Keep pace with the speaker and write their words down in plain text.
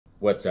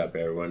What's up,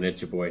 everyone?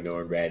 It's your boy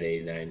Norm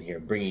Radd89 here,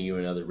 bringing you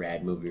another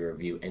Radd movie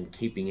review. And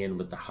keeping in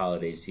with the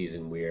holiday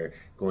season, we're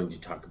going to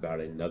talk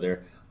about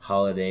another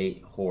holiday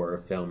horror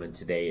film. And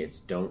today it's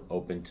Don't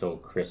Open Till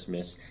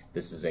Christmas.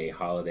 This is a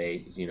holiday,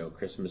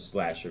 Christmas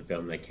slasher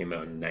film that came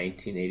out in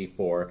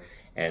 1984.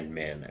 And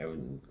man,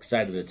 I'm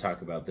excited to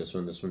talk about this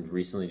one. This one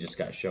recently just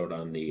got showed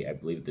on I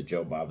believe, the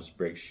Joe Bob's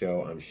Briggs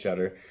show on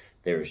Shudder.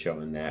 They were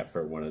showing that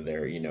for one of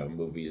their,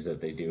 movies that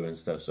they do and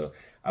stuff. So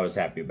I was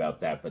happy about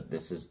that. But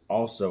this is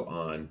also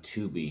on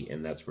Tubi,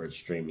 and that's where it's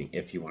streaming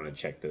if you want to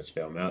check this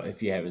film out,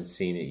 if you haven't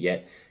seen it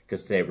yet.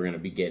 Because today we're going to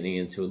be getting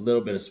into a little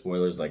bit of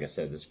spoilers. Like I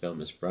said, this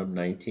film is from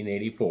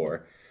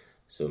 1984.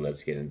 So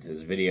let's get into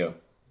this video.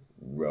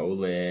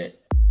 Roll it.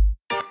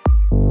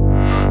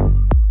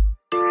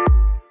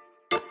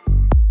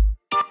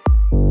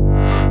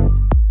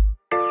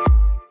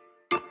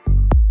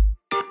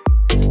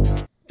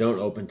 Don't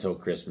Open Till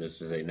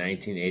Christmas is a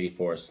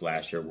 1984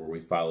 slasher where we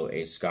follow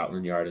a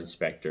Scotland Yard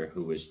inspector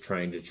who is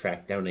trying to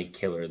track down a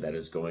killer that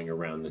is going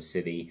around the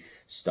city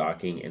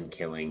stalking and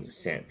killing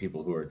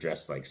people who are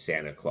dressed like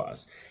Santa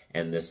Claus.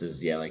 And this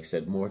is, like I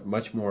said,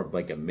 much more of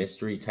like a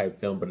mystery type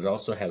film, but it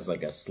also has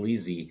like a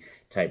sleazy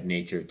type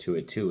nature to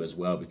it too as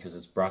well, because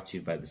it's brought to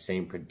you by the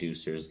same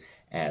producers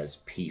as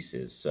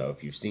Pieces. So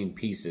if you've seen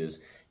Pieces,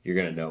 you're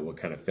going to know what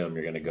kind of film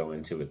you're going to go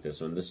into with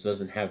this one. This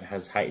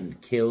has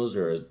heightened kills,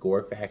 or a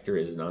gore factor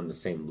isn't on the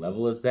same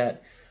level as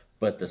that,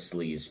 but the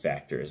sleaze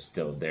factor is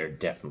still there,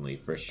 definitely,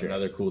 for sure.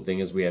 Another cool thing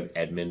is we have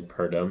Edmund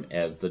Purdom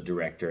as the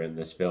director in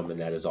this film, and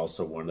that is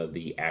also one of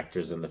the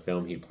actors in the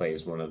film. He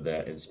plays one of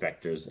the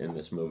inspectors in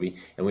this movie,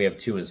 and we have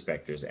two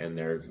inspectors, and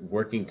they're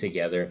working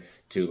together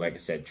to, like I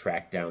said,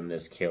 track down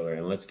this killer.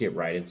 And let's get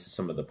right into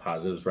some of the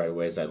positives right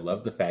away. I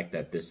love the fact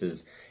that this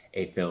is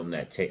a film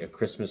a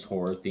Christmas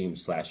horror themed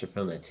slasher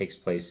film that takes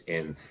place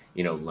in,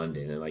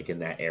 London and like in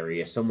that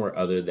area, somewhere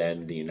other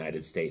than the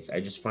United States. I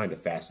just find a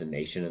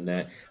fascination in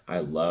that. I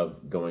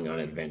love going on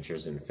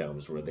adventures in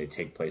films where they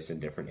take place in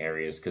different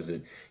areas, because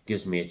it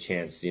gives me a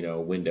chance, a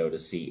window to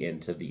see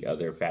into the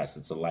other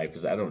facets of life,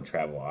 because I don't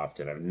travel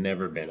often. I've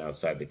never been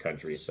outside the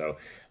country. So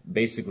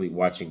basically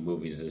watching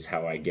movies is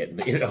how I get,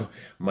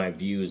 my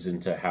views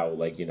into how,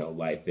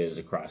 life is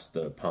across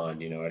the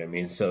pond, you know what I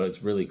mean? So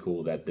it's really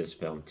cool that this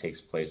film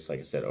takes place, like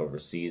I said,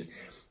 overseas.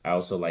 I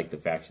also like the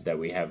fact that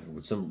we have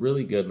some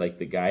really good,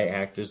 the guy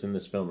actors in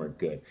this film are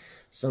good.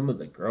 Some of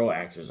the girl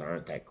actors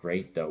aren't that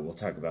great, though. We'll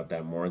talk about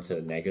that more into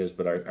the negatives,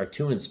 but our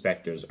two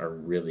inspectors are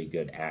really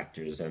good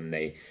actors, and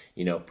they,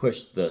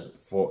 push the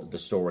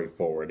story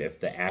forward.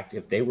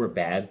 If they were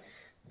bad,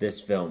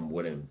 this film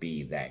wouldn't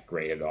be that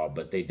great at all,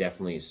 but they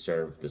definitely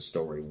serve the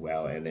story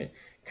well, and it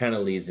kind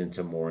of leads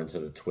more into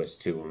the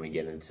twist too when we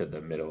get into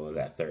the middle of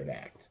that third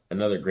act.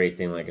 Another great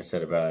thing, like I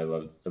said, I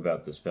love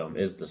about this film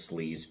is the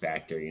sleaze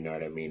factor, you know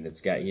what I mean?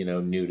 It's got,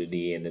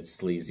 nudity, and it's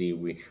sleazy.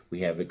 We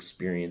have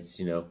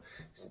experience,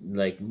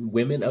 like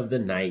women of the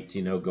night,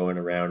 going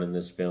around in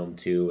this film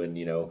too, and,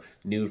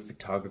 nude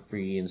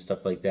photography and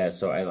stuff like that.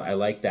 So I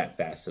like that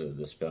facet of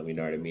this film, you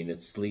know what I mean?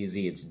 It's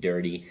sleazy, it's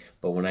dirty,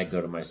 but when I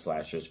go to my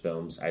slashers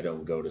films, I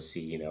don't go to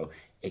see,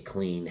 a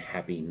clean,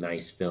 happy,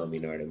 nice film, you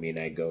know what I mean?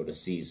 I go to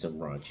see some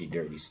raunchy,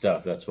 dirty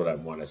stuff. That's what I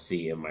want to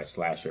see in my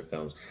slasher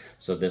films.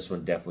 So this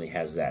one definitely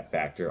has that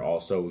factor.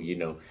 Also,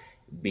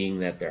 being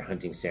that they're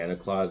hunting Santa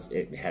Claus,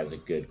 it has a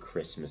good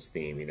Christmas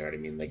theme, you know what I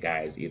mean? The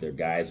guys, either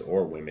guys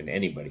or women,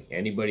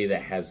 anybody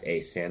that has a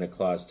Santa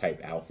Claus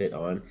type outfit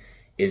on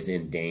is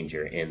in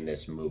danger in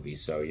this movie.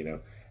 So,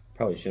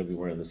 probably shouldn't be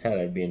wearing this hat.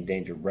 I'd be in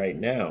danger right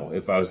now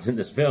if I was in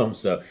this film.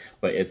 So,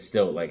 but it's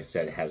still, like I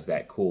said, has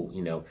that cool,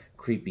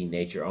 creepy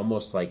nature,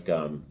 almost like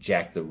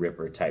Jack the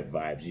Ripper type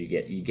vibes. You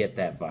get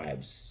that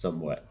vibes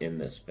somewhat in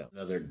this film.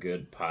 Another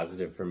good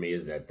positive for me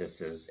is that this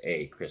is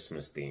a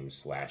Christmas themed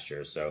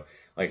slasher. So,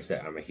 like I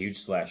said, I'm a huge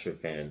slasher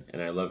fan,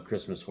 and I love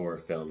Christmas horror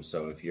films.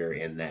 So if you're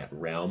in that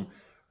realm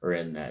or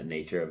in that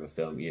nature of a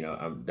film,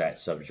 that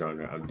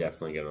subgenre, I'm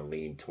definitely going to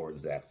lean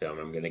towards that film.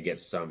 I'm going to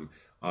get some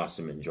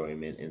awesome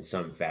enjoyment and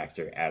some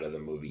factor out of the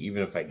movie.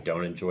 Even if I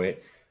don't enjoy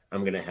it,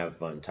 I'm going to have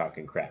fun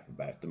talking crap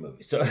about the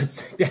movie. So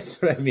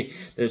that's what I mean.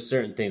 There's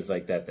certain things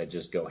like that that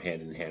just go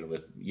hand in hand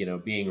with,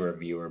 being a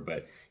reviewer.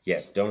 But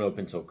yes, Don't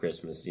Open Till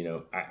Christmas.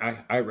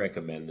 I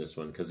recommend this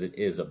one because it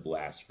is a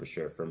blast for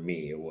sure. For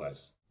me, it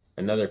was.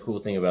 Another cool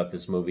thing about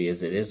this movie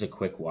is it is a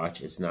quick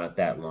watch. It's not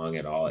that long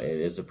at all. It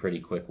is a pretty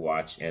quick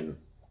watch, and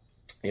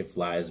it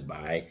flies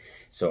by.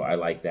 So I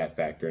like that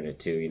factor in it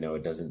too.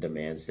 It doesn't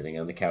demand sitting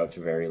on the couch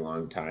a very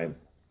long time.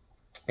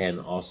 And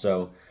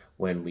also,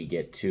 when we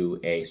get to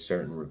a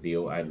certain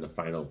reveal, I'm the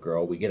final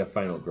girl. We get a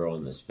final girl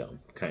in this film,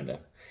 kind of.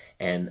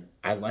 And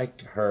I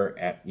liked her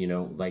at,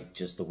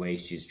 just the way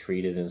she's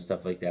treated and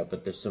stuff like that.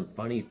 But there's some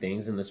funny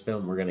things in this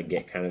film. We're going to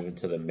get kind of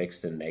into the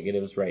mixed and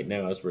negatives right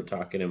now as we're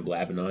talking and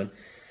blabbing on.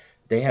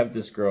 They have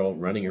this girl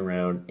running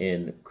around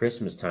in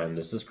Christmas time.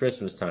 This is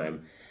Christmas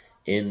time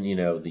in,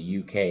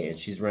 the UK, and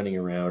she's running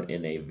around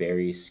in a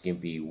very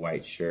skimpy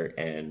white shirt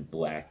and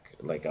black,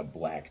 like a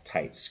black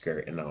tight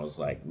skirt. And I was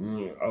like,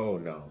 oh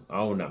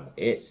no,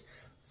 it's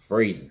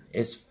freezing.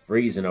 It's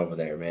freezing over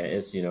there, man.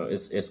 It's, you know,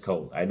 it's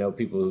cold. I know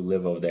people who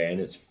live over there, and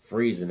it's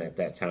freezing at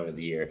that time of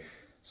the year.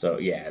 So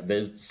yeah,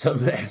 there's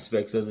some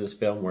aspects of this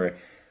film where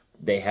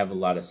they have a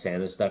lot of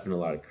Santa stuff and a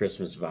lot of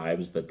Christmas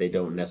vibes, but they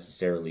don't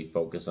necessarily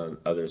focus on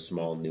other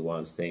small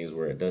nuanced things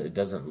where it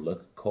doesn't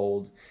look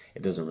cold.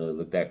 It doesn't really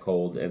look that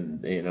cold,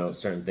 and you know,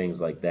 certain things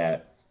like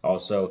that.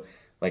 Also,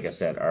 like I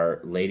said,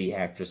 our lady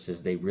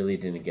actresses, they really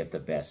didn't get the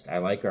best. I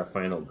like our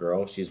final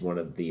girl. She's one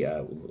of the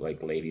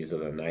like ladies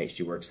of the night.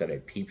 She works at a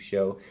peep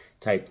show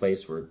type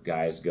place where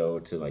guys go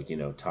to, like, you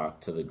know,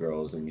 talk to the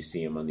girls, and you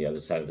see them on the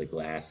other side of the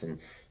glass, and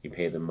you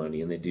pay them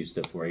money and they do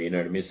stuff for you, you know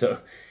what I mean? So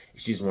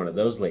she's one of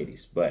those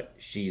ladies, but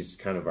she's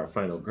kind of our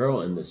final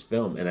girl in this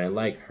film, and I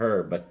like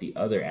her, but the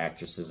other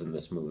actresses in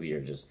this movie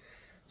are just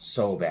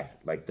so bad.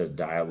 Like the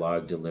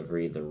dialogue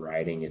delivery, the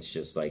writing, it's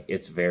just like,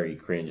 it's very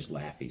cringe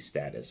laughy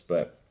status,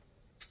 but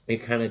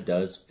it kind of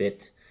does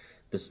fit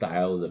the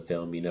style of the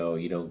film. You know,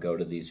 you don't go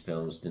to these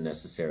films to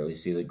necessarily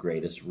see the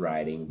greatest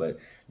writing, but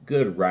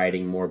good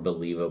writing, more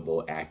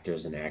believable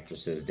actors and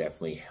actresses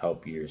definitely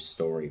help your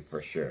story for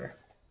sure.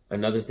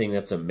 Another thing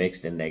that's a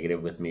mixed and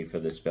negative with me for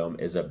this film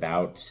is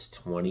about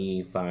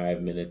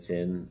 25 minutes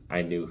in,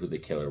 I knew who the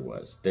killer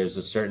was. There's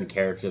a certain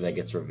character that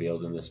gets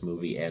revealed in this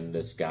movie, and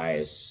this guy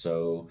is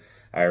so...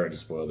 I already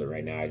spoiled it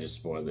right now. I just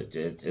spoiled it.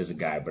 It is a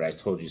guy, but I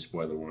told you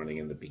spoiler warning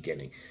in the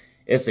beginning.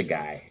 It's a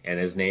guy, and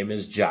his name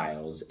is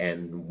Giles,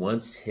 and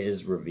once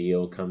his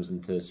reveal comes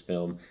into this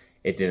film,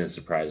 it didn't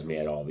surprise me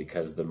at all,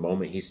 because the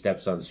moment he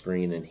steps on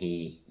screen and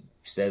he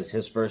says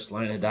his first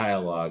line of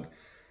dialogue,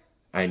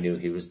 I knew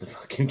he was the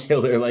fucking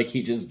killer. Like,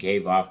 he just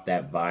gave off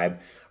that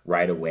vibe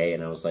right away,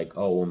 and I was like,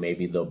 oh, well,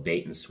 maybe they'll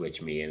bait and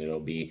switch me, and it'll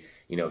be,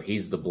 you know,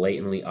 he's the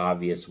blatantly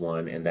obvious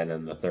one, and then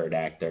in the third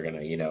act, they're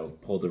gonna, you know,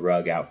 pull the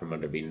rug out from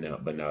under me. No,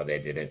 but no, they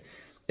didn't.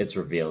 It's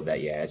revealed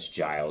that, yeah, it's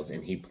Giles,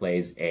 and he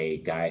plays a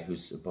guy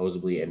who's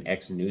supposedly an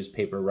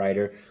ex-newspaper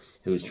writer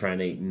who's trying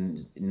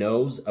to,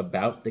 knows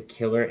about the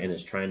killer and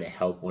is trying to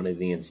help one of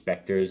the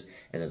inspectors,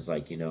 and is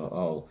like, you know,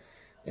 oh,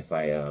 if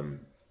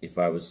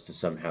I was to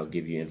somehow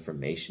give you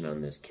information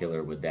on this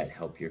killer, would that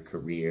help your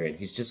career? And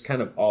he's just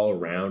kind of all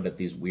around at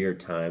these weird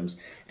times,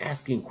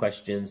 asking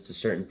questions to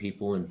certain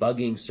people and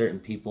bugging certain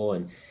people.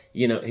 And,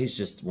 you know, he's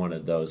just one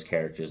of those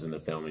characters in the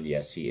film. And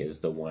yes, he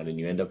is the one. And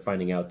you end up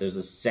finding out there's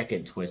a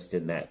second twist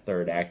in that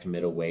third act,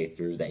 middle way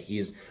through, that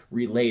he's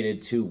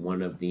related to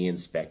one of the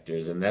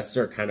inspectors. And that's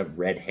their kind of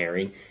red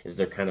herring, is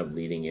they're kind of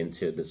leading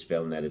into this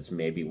film that it's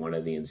maybe one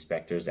of the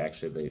inspectors,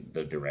 actually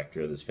the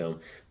director of this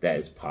film, that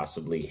it's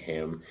possibly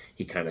him.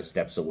 He kind of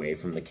steps away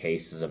from the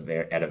case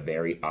at a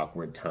very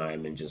awkward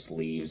time and just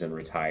leaves and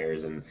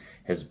retires, and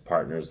his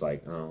partner's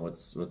like, oh,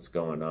 what's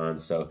going on?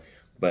 So,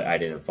 but I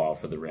didn't fall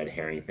for the red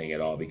herring thing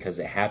at all, because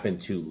it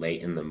happened too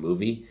late in the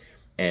movie.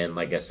 And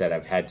like I said,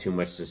 I've had too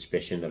much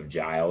suspicion of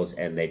Giles,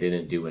 and they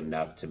didn't do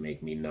enough to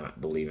make me not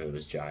believe it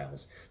was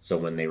Giles. So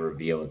when they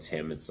reveal it's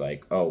him, it's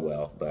like, oh,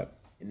 well. But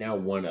now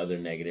one other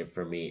negative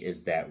for me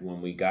is that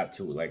when we got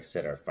to, like I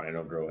said, our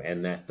final girl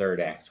and that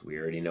third act, we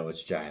already know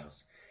it's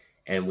Giles.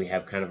 And we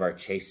have kind of our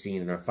chase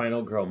scene and our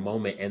final girl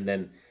moment, and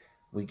then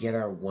we get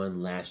our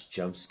one last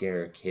jump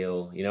scare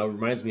kill. You know, it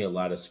reminds me a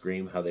lot of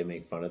Scream, how they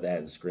make fun of that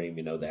in Scream,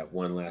 you know, that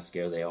one last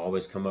scare. They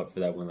always come up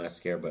for that one last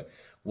scare, but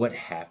what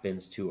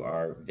happens to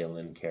our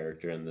villain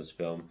character in this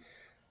film?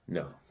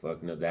 No,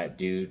 fuck no, that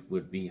dude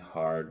would be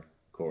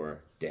hardcore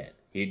dead.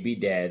 He'd be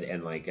dead,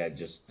 and like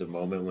just the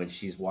moment when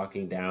she's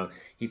walking down,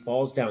 he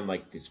falls down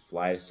like this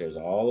flight of stairs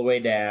all the way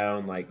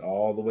down,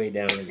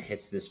 and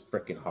hits this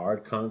freaking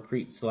hard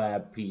concrete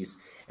slab piece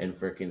and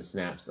freaking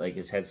snaps, like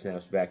his head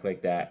snaps back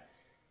like that.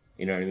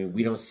 You know what I mean?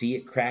 We don't see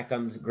it crack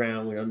on the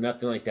ground. We don't,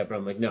 nothing like that. But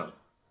I'm like, no.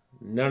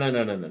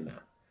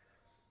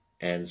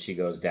 And she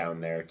goes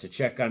down there to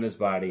check on his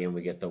body, and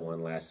we get the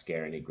one last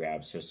scare, and he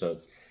grabs her. So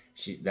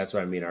that's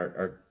what I mean.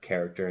 Our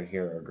character in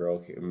here, our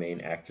girl,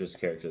 main actress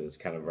character, that's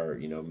kind of our,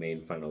 you know,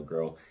 main final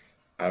girl.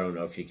 I don't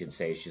know if you can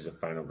say she's a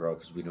final girl,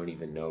 because we don't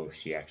even know if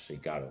she actually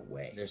got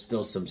away. There's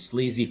still some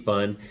sleazy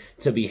fun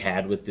to be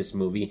had with this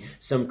movie.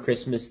 Some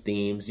Christmas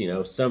themes, you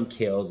know, some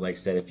kills. Like I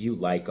said, if you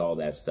like all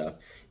that stuff,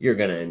 you're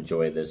going to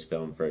enjoy this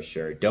film for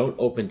sure. Don't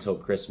Open Till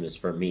Christmas,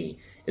 for me,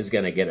 is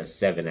going to get a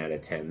 7 out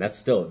of 10. That's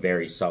still a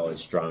very solid,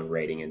 strong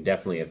rating, and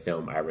definitely a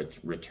film I would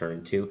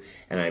return to.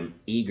 And I'm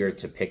eager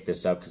to pick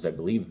this up, because I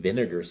believe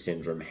Vinegar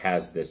Syndrome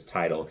has this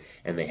title,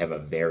 and they have a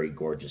very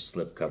gorgeous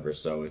slipcover.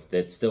 So if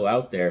it's still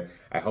out there,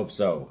 I hope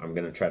so. I'm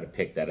going to try to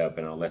pick that up,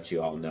 and I'll let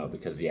you all know,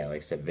 because, yeah, like I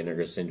said,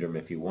 Vinegar Syndrome,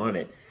 if you want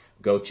it,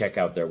 go check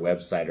out their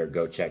website, or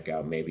go check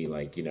out maybe,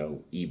 like, you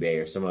know,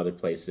 eBay or some other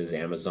places,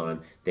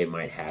 Amazon. They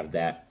might have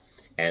that.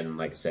 And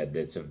like I said,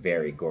 it's a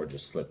very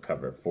gorgeous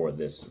slipcover for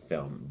this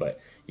film. But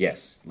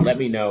yes, let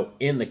me know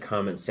in the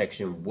comment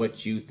section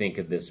what you think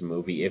of this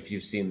movie. If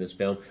you've seen this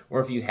film, or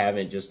if you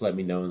haven't, just let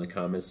me know in the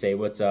comments. Say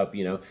what's up.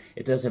 You know,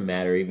 it doesn't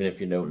matter, even if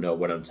you don't know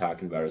what I'm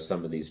talking about or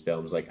some of these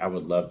films. Like, I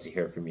would love to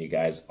hear from you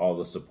guys, all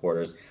the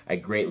supporters. I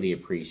greatly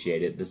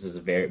appreciate it. This has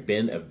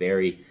been a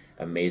very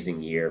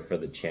amazing year for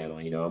the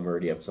channel. You know, I'm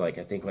already up to, like,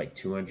 I think like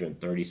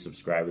 230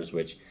 subscribers,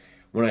 which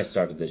when I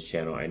started this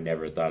channel, I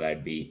never thought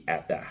I'd be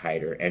at that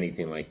height or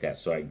anything like that.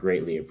 So I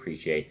greatly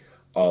appreciate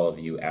all of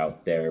you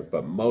out there.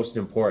 But most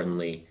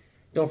importantly,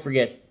 don't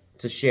forget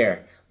to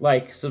share,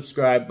 like,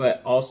 subscribe,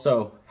 but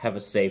also have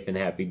a safe and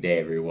happy day,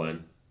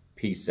 everyone.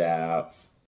 Peace out.